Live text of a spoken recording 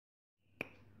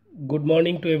Good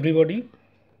morning to everybody.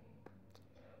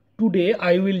 Today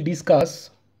I will discuss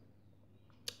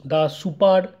the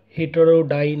super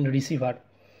heterodyne receiver,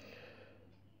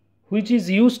 which is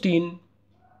used in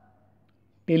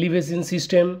television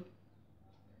system,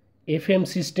 FM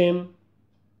system,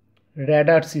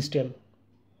 radar system.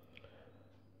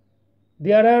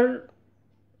 There are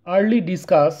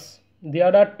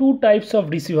two types of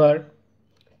receiver,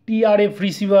 TRF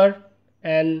receiver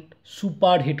and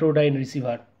super heterodyne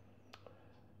receiver.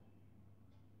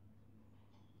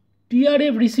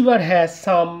 TRF receiver has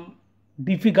some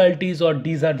difficulties or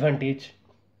disadvantage,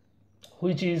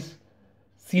 which is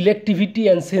selectivity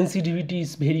and sensitivity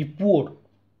is very poor.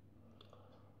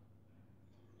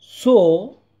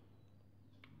 So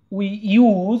we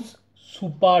use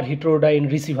super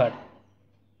heterodyne receiver.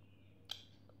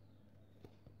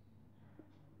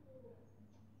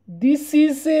 This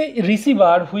is a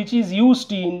receiver which is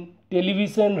used in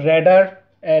television, radar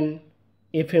and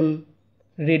FM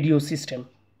radio system.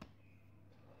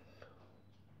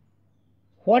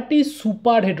 What is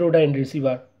super heterodyne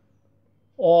receiver,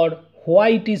 or why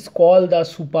it is called the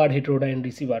super heterodyne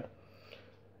receiver?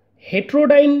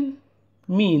 Heterodyne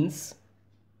means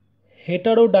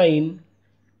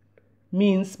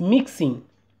mixing.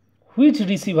 Which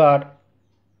receiver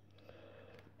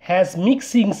has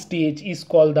mixing stage is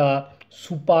called the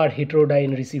super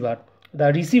heterodyne receiver.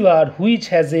 The receiver which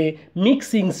has a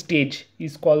mixing stage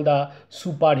is called the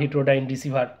super heterodyne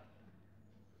receiver.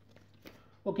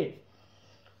 Okay.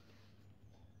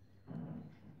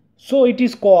 So it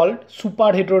is called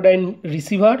super heterodyne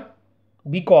receiver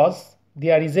because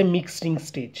there is a mixing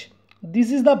stage. This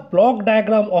is the block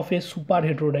diagram of a super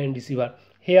heterodyne receiver.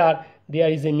 Here there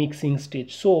is a mixing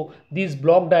stage. So this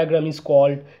block diagram is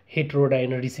called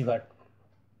heterodyne receiver.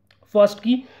 First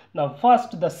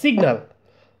the signal.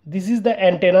 This is the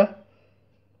antenna.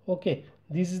 Okay,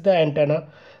 this is the antenna.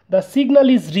 The signal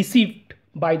is received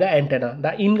by the antenna.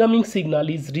 The incoming signal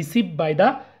is received by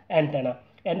the antenna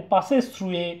and passes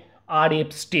through a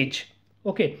RF stage.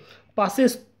 Okay,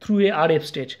 passes through a RF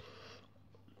stage.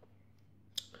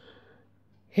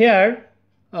 Here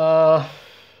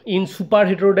in super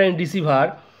heterodyne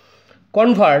receiver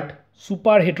convert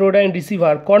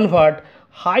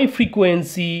high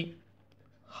frequency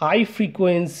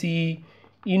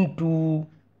into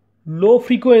low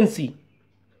frequency.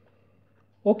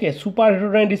 Okay, super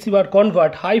heterodyne receiver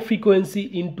convert high frequency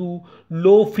into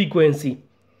low frequency.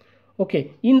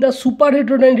 Okay, in the super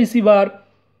heterodyne receiver,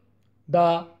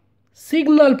 the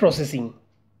signal processing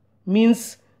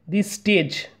means this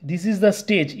stage, this is the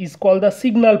stage, is called the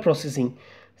signal processing.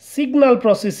 Signal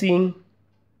processing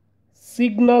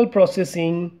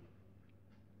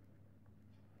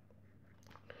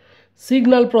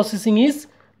is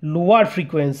lower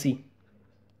frequency.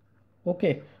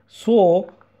 Okay, so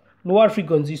lower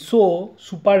frequency. So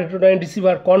super heterodyne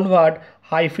receiver convert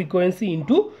high frequency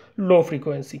into low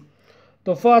frequency.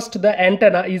 So first the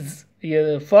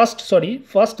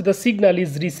signal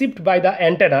is received by the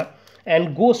antenna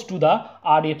and goes to the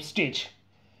RF stage.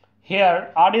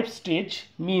 Here RF stage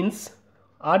means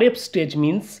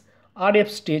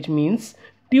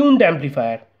tuned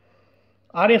amplifier.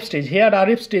 RF stage, here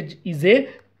RF stage is a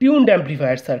tuned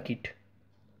amplifier circuit.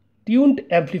 Tuned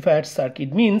amplifier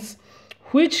circuit means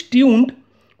which tuned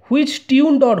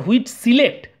or which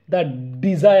select the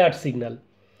desired signal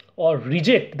or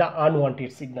reject the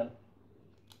unwanted signal.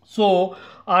 So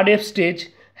RF stage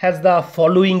has the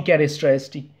following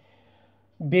characteristic: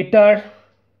 better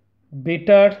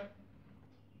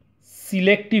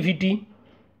selectivity.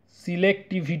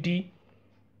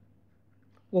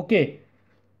 Okay,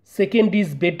 second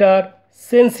is better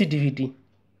sensitivity.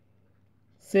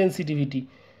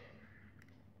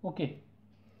 Okay,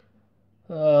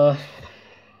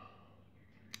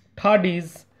 third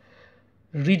is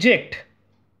reject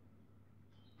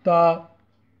the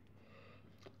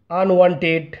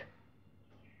unwanted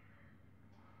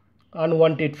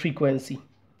frequency.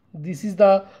 This is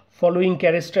the following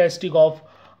characteristic of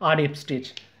RF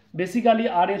stage. Basically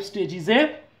RF stage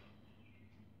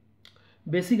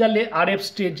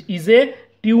is a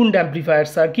tuned amplifier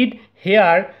circuit.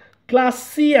 Here class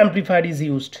C amplifier is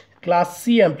used. Class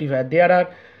C amplifier. There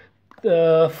are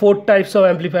 4 types of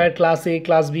amplifier: class A,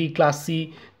 class B, class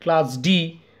C, class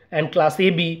D and class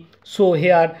AB. So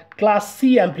here class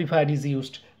C amplifier is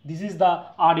used. This is the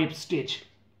RF stage.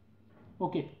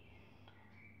 Okay,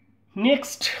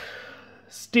 next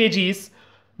stage is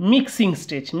mixing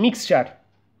stage.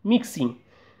 Mixing.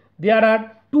 There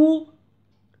are two.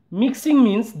 Mixing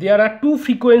means there are two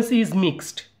frequencies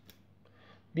mixed.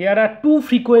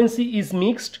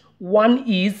 One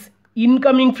is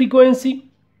incoming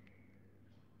frequency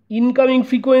incoming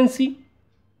frequency,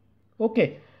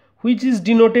 okay, which is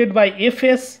denoted by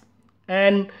Fs,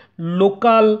 and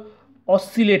local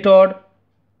oscillator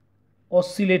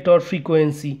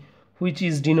frequency, which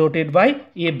is denoted by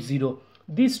F0.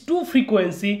 These two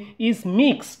frequency is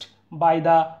mixed by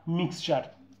the mixture.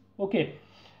 Okay,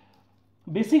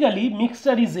 basically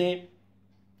mixture is a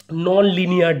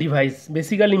non-linear device.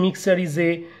 Basically mixture is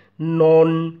a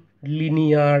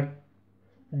non-linear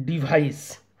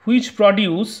device which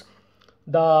produce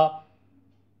the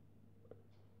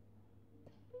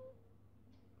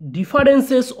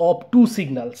differences of two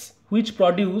signals,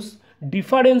 means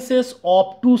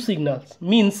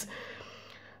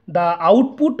the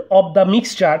output of the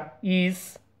mixture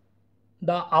is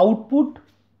output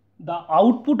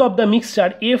of the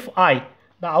mixture Fi.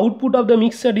 The output of the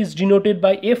mixture is denoted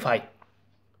by Fi.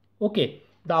 Okay,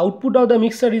 the output of the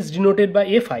mixture is denoted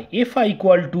by Fi. Fi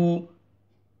equal to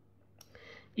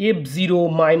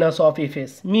F0 minus of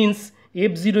Fs, means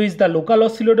F0 is the local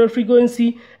oscillator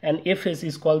frequency and Fs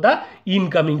is called the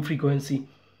incoming frequency.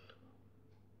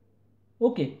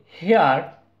 Okay,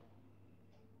 here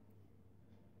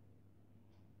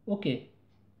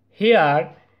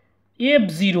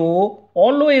F0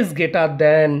 always greater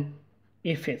than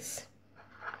Fs.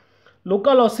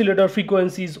 Local oscillator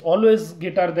frequency is always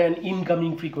greater than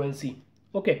incoming frequency.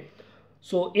 Okay,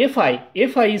 so Fi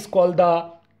is called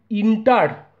the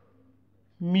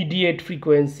intermediate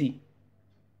frequency.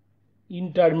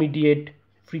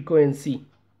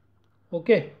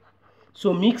 Okay,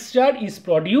 so mixture is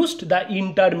produced the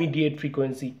intermediate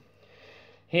frequency.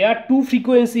 Here two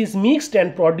frequencies mixed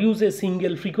and produce a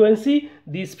single frequency.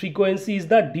 This frequency is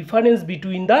the difference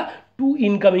between the two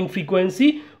incoming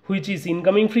frequency, which is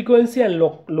incoming frequency and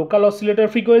local oscillator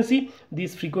frequency.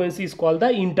 This frequency is called the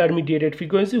intermediate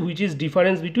frequency, which is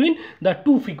difference between the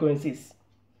two frequencies.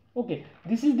 Okay,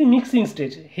 this is the mixing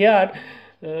stage. Here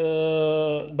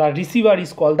the receiver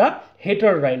is called the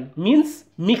heterodyne, means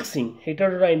mixing.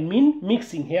 Heterodyne mean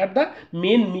mixing. Here the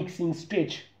main mixing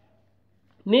stage.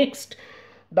 Next,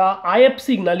 the IF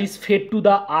signal is fed to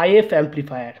the IF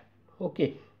amplifier.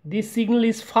 Okay, this signal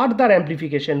is further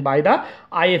amplification by the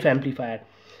IF amplifier.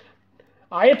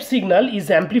 IF signal is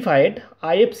amplified.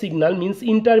 IF signal means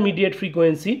intermediate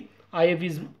frequency.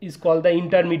 IF is called the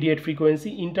intermediate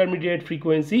frequency. Intermediate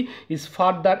frequency is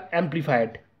further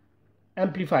amplified by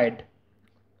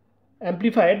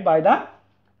the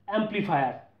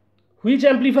amplifier. Which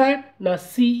amplifier? The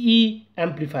CE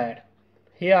amplifier.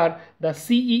 Here the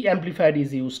CE amplifier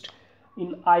is used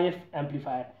in IF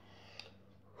amplifier.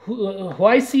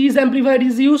 Why CE amplifier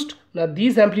is used? Now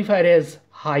this amplifier has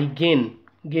high gain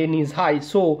is high,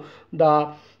 so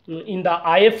in the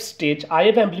IF stage,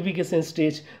 IF amplification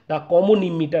stage, the common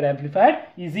emitter amplifier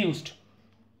is used.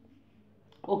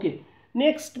 Okay,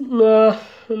 next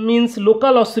means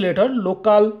local oscillator,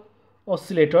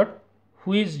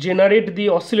 which generate the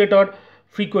oscillator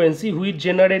frequency, which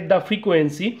generate the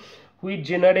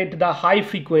high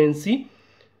frequency.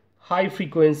 High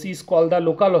frequency is called the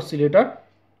local oscillator,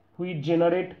 which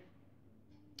generate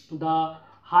the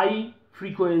high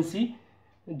frequency.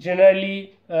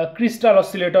 Generally crystal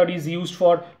oscillator is used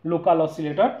for local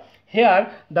oscillator.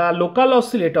 Here the local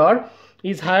oscillator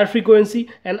is higher frequency,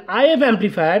 and IF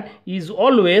amplifier is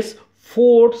always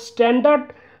for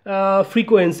standard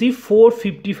frequency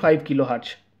 455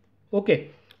 kilohertz.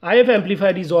 Okay, IF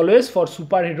amplifier is always for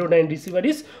super heterodyne receiver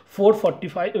is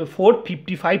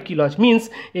 455 kilohertz, means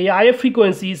a IF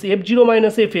frequency is F0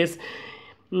 minus Fs.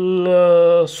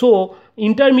 So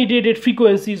intermediate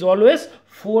frequency is always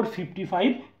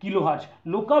 455 kilohertz.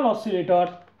 Local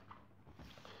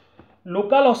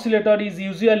oscillator is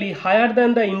usually higher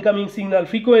than the incoming signal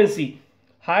frequency,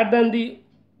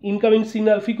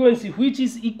 which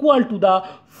is equal to the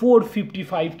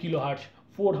 455 kilohertz.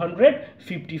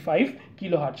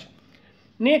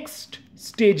 Next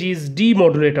stage is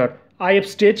demodulator. IF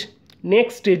stage.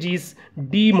 Next stage is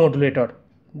demodulator.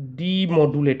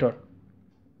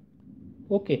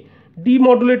 Okay,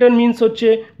 demodulator means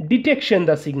detection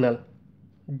the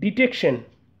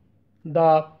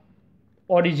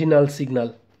original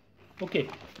signal. Okay,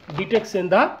 detection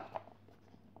the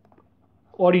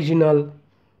original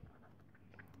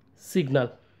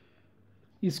signal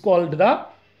is called the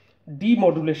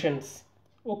demodulations.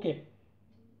 Okay,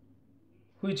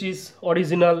 which is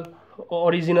original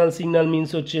signal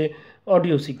means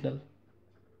audio signal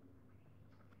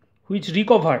which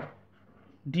recover.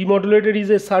 Demodulator is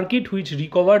a circuit which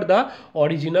recover the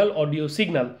original audio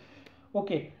signal.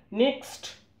 Okay,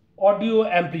 next audio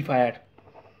amplifier.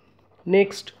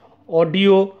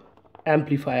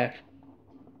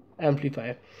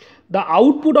 The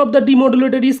output of the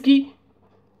demodulator is key.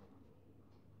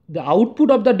 The output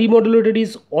of the demodulator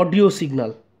is audio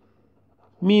signal,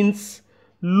 means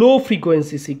low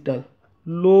frequency signal,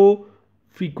 low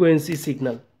frequency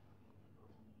signal,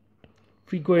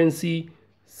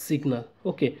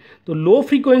 okay. So low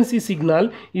frequency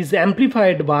signal is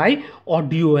amplified by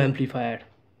audio amplifier,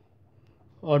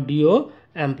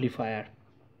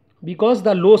 because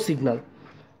the low signal,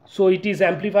 so it is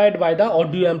amplified by the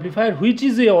audio amplifier, which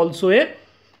is also a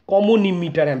common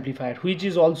emitter amplifier,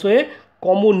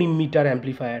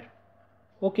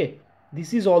 okay.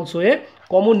 This is also a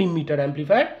common emitter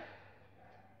amplifier.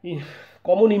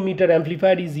 Common emitter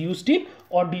amplifier is used in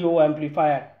audio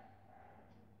amplifier,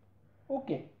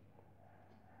 okay.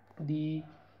 The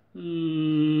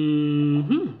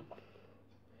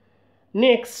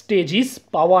next stage is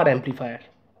power amplifier.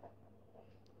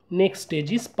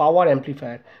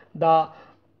 The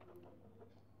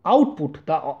output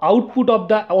of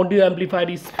the audio amplifier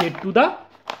is fed to the,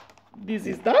 this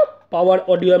is the power,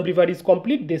 audio amplifier is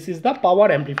complete, this is the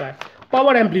power amplifier.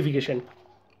 Power amplification,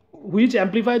 which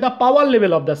amplify the power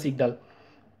level of the signal.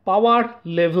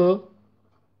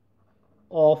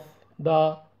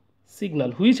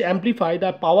 Which amplify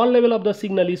the power level of the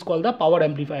signal is called the power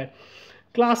amplifier.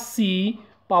 Class C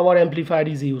power amplifier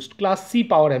is used.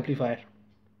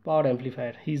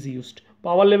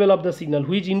 Power level of the signal,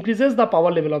 which increases the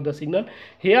power level of the signal.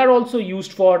 Here also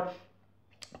used for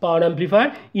power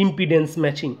amplifier, impedance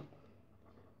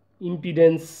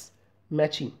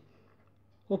matching,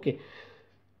 okay.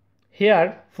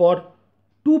 Here for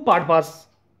two purpose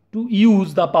to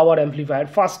use the power amplifier.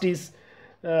 First is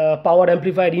power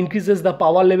amplifier increases the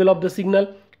power level of the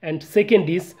signal, and second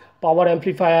is power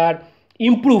amplifier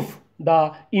improve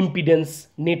the impedance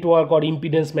network or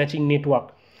impedance matching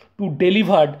network to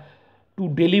deliver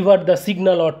the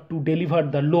signal or to deliver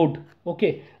the load,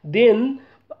 okay. Then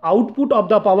output of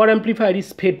the power amplifier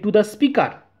is fed to the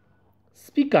speaker is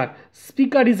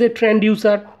a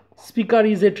transducer.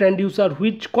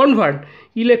 Which convert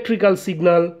electrical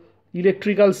signal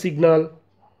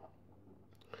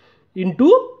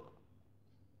into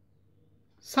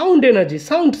sound energy.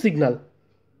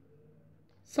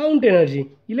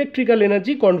 Electrical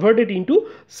energy converted into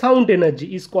sound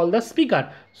energy is called the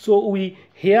speaker. So we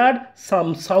hear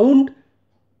some sound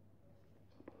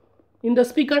in the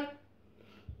speaker.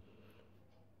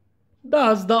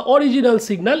 Thus the original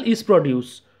signal is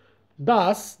produced.